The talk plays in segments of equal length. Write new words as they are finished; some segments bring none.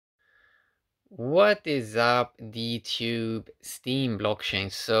What is up, DTube Steam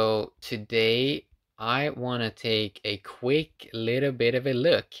blockchain? So today I want to take a quick little bit of a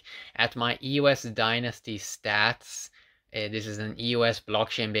look at my EOS Dynasty stats. This is an EOS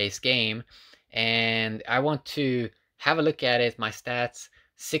blockchain based game, and I want to have a look at it, my stats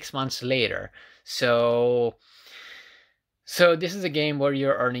 6 months later. So this is a game where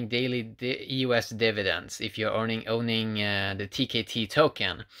you're earning daily EOS dividends if you're owning the TKT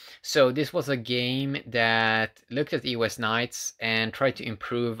token. So this was a game that looked at EOS Knights and tried to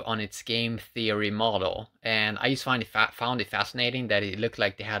improve on its game theory model. And I just found it fascinating that it looked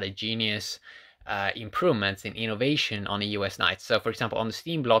like they had a genius improvements in innovation on EOS Knights. So for example, on the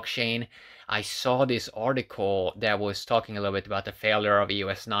Steam blockchain, I saw this article that was talking a little bit about the failure of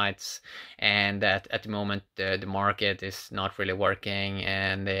EOS Knights, and that at the moment the market is not really working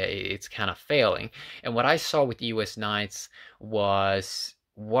and it's kind of failing. And what I saw with EOS Knights was,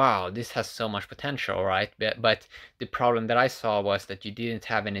 wow, this has so much potential, right? But the problem that I saw was that you didn't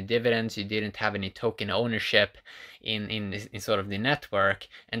have any dividends, you didn't have any token ownership in sort of the network,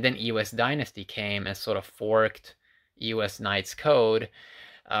 and then EOS Dynasty came and sort of forked EOS Knights code,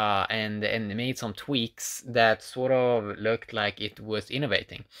 and made some tweaks that sort of looked like it was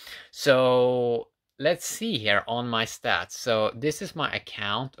innovating. So let's see here on my stats. So this is my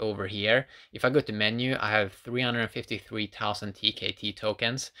account over here. If I go to menu, I have 353,000 TKT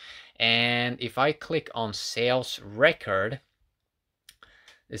tokens. And if I click on sales record,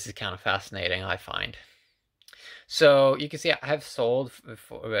 this is kind of fascinating, I find. So you can see I have sold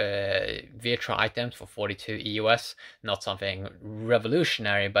virtual items for 42 EOS, not something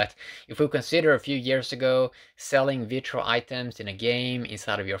revolutionary, but if we consider a few years ago, selling virtual items in a game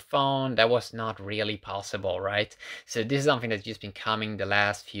inside of your phone, that was not really possible, right? So this is something that's just been coming the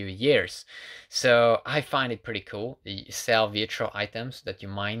last few years. So I find it pretty cool. You sell virtual items that you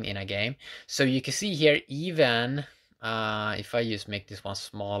mine in a game. So you can see here, even if I just make this one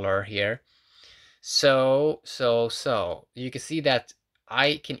smaller here, so you can see that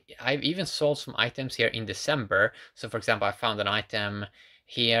I've even sold some items here in December. So for example, I found an item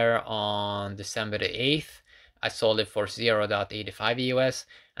here on December the 8th. I sold it for 0.85 EOS,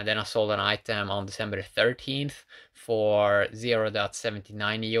 and then I sold an item on December the 13th for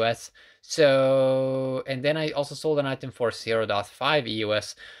 0.79 EOS. So, and then I also sold an item for 0.5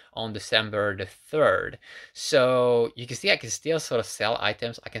 EOS on December the 3rd. So you can see I can still sort of sell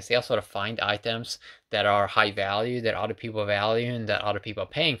items. I can still sort of find items that are high value, that other people value, and that other people are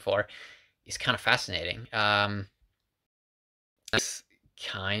paying for. It's kind of fascinating. It's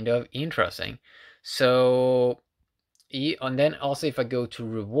kind of interesting. So, and then also if I go to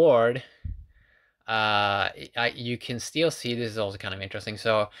reward, you can still see this is also kind of interesting.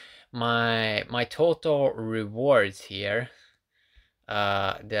 So my total rewards here,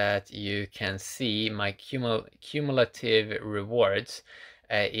 that you can see, my cumulative rewards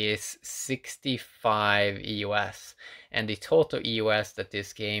is 65 EOS, and the total EOS that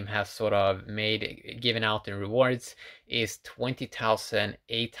this game has sort of given out in rewards is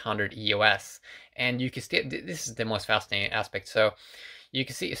 20,800 EOS. And you can still, this is the most fascinating aspect. So you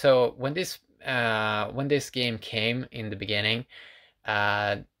can see, so when this game came in the beginning,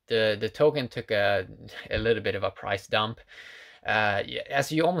 the token took a little bit of a price dump.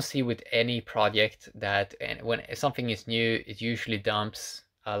 As you almost see with any project, that when something is new, it usually dumps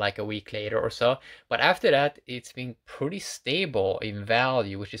like a week later or so. But after that, it's been pretty stable in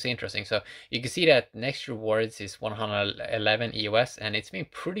value, which is interesting. So you can see that next rewards is 111 EOS, and it's been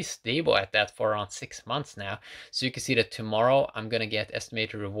pretty stable at that for around 6 months now. So you can see that tomorrow I'm gonna get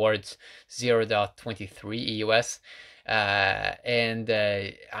estimated rewards 0.23 EOS. And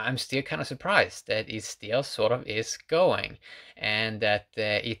I'm still kind of surprised that it still sort of is going, and that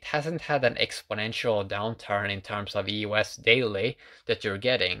it hasn't had an exponential downturn in terms of EOS daily that you're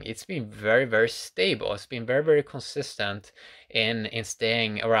getting. It's been very, very stable. It's been very, very consistent in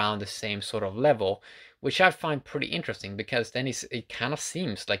staying around the same sort of level, which I find pretty interesting, because then it kind of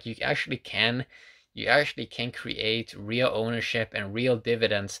seems like you actually can create real ownership and real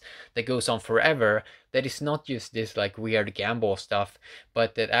dividends that goes on forever, that is not just this like weird gamble stuff,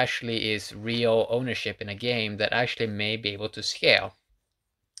 but that actually is real ownership in a game that actually may be able to scale.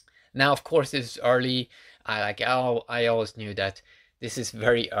 Now, of course, this is early. I always knew that this is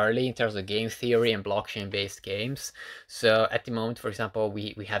very early in terms of game theory and blockchain-based games. So at the moment, for example,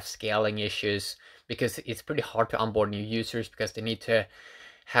 we have scaling issues, because it's pretty hard to onboard new users, because they need to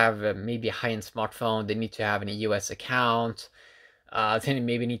have maybe a high-end smartphone, they need to have an EOS account, They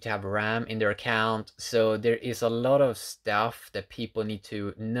maybe need to have RAM in their account. So there is a lot of stuff that people need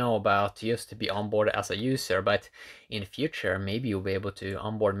to know about just to be onboarded as a user. But in the future, maybe you'll be able to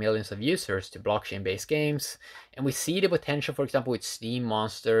onboard millions of users to blockchain-based games. And we see the potential, for example, with Steam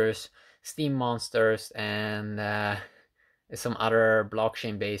Monsters, and some other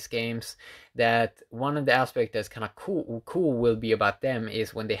blockchain-based games. That one of the aspects that's kind of cool will be about them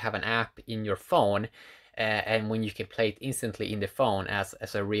is when they have an app in your phone, and when you can play it instantly in the phone as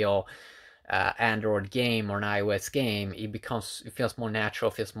a real Android game or an iOS game, it feels more natural,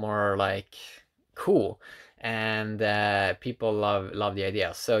 feels more like cool, and people love the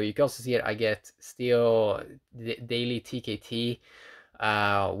idea. So you can also see it. I get still the daily TKT,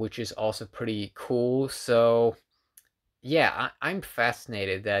 which is also pretty cool. So yeah, I'm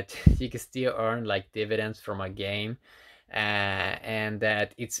fascinated that you can still earn like dividends from a game, and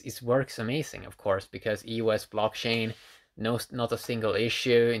that it works amazing, of course, because EOS blockchain, no, not a single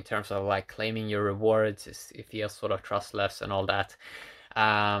issue in terms of like claiming your rewards. It feels sort of trustless and all that.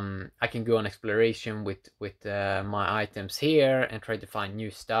 I can go on exploration with my items here and try to find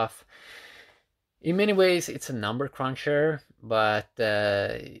new stuff. In many ways, it's a number cruncher, but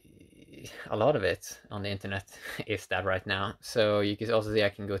a lot of it on the internet is that right now. So you can also see I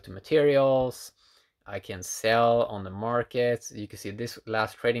can go to materials, I can sell on the market. You can see this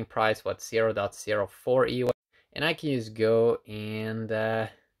last trading price, what, 0.04 EOS, and I can just go and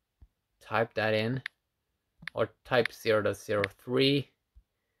type that in, or type 0.03.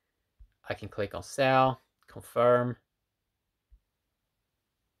 I can click on sell, confirm,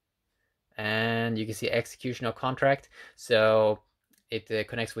 and you can see execution of contract. So it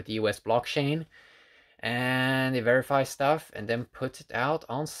connects with the EOS blockchain, and it verifies stuff and then puts it out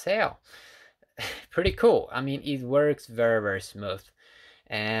on sale. Pretty cool. I mean, it works very smooth,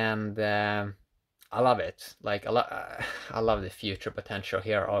 and I love it. Like I love the future potential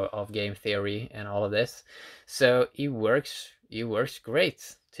here of game theory and all of this. So it works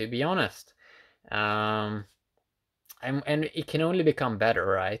great, to be honest. And it can only become better,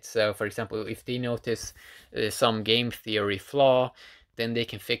 right? So for example, if they notice some game theory flaw, then they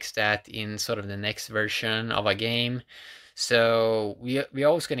can fix that in sort of the next version of a game. So we're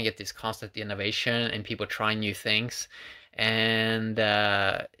always going to get this constant innovation and people trying new things. And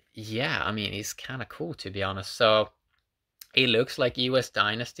yeah, I mean, it's kind of cool, to be honest. So it looks like EOS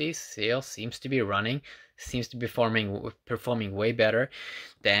Dynasty still seems to be running, seems to be performing way better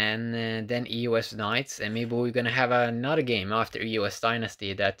than EOS Knights, and maybe we're gonna have another game after EOS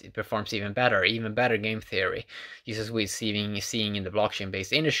Dynasty that it performs even better game theory. This is we're seeing in the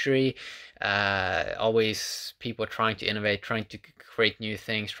blockchain-based industry. Always people trying to innovate, trying to create new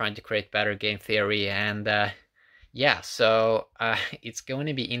things, trying to create better game theory, and yeah, so it's going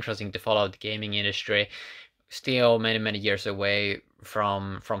to be interesting to follow the gaming industry. Still many years away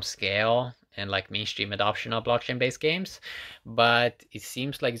from scale and like mainstream adoption of blockchain-based games, but it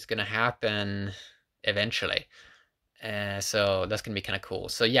seems like it's gonna happen eventually. So that's gonna be kind of cool.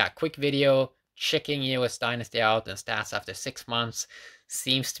 So yeah, quick video checking EOS Dynasty out, and stats after 6 months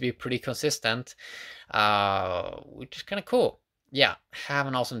seems to be pretty consistent, which is kind of cool. Yeah, have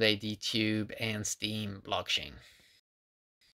an awesome day, DTube and Steam blockchain.